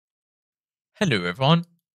Hello everyone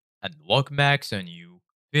and welcome back to a new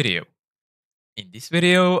video. In this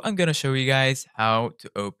video, I'm gonna show you guys how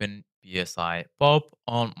to open Psipop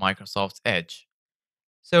on Microsoft Edge.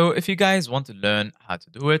 So if you guys want to learn how to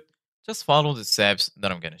do it, just follow the steps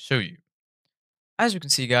that I'm gonna show you. As you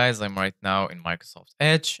can see guys, I'm right now in Microsoft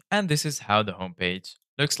Edge and this is how the homepage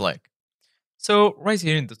looks like. So right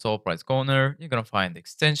here in the top right corner, you're gonna find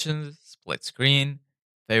extensions, split screen,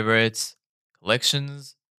 favorites,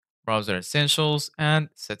 collections, browser essentials, and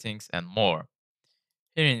settings and more.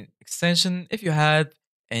 Here in extension, if you had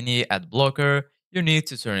any ad blocker, you need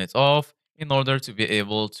to turn it off in order to be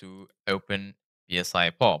able to open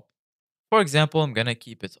PSI Pop. For example, I'm gonna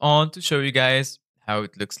keep it on to show you guys how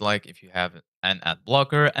it looks like if you have an ad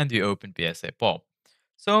blocker and you open PSI Pop.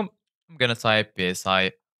 So I'm gonna type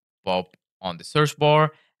PSI Pop on the search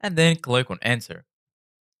bar and then click on enter.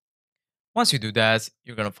 Once you do that,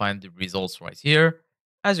 you're gonna find the results right here.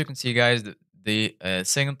 As you can see, guys, the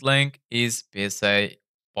second link is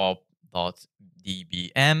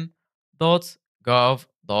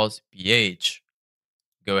psapop.dbm.gov.ph.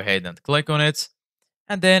 Go ahead and click on it.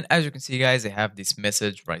 And then, as you can see, guys, they have this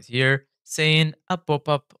message right here saying a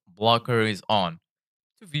pop-up blocker is on.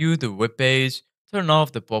 To view the web page, turn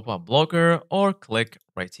off the pop-up blocker or click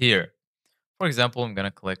right here. For example, I'm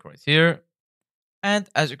gonna click right here. And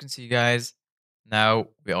as you can see, guys, now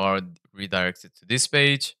we are redirected to this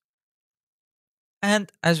page.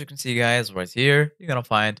 And as you can see, guys, right here, you're gonna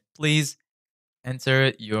find please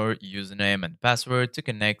enter your username and password to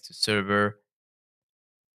connect to server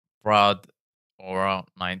prod Aura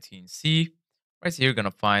 19C. Right here, you're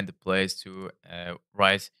gonna find the place to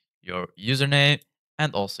write your username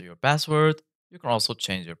and also your password. You can also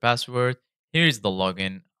change your password. Here is the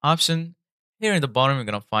login option. Here in the bottom, you're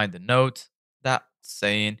gonna find the note that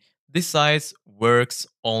saying this site works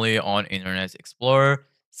only on Internet Explorer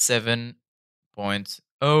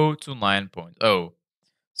 7.0 to 9.0.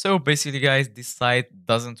 So basically, guys, this site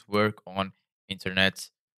doesn't work on Internet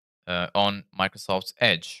on Microsoft's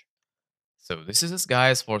Edge. So this is it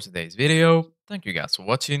guys for today's video. Thank you guys for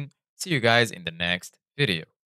watching. See you guys in the next video.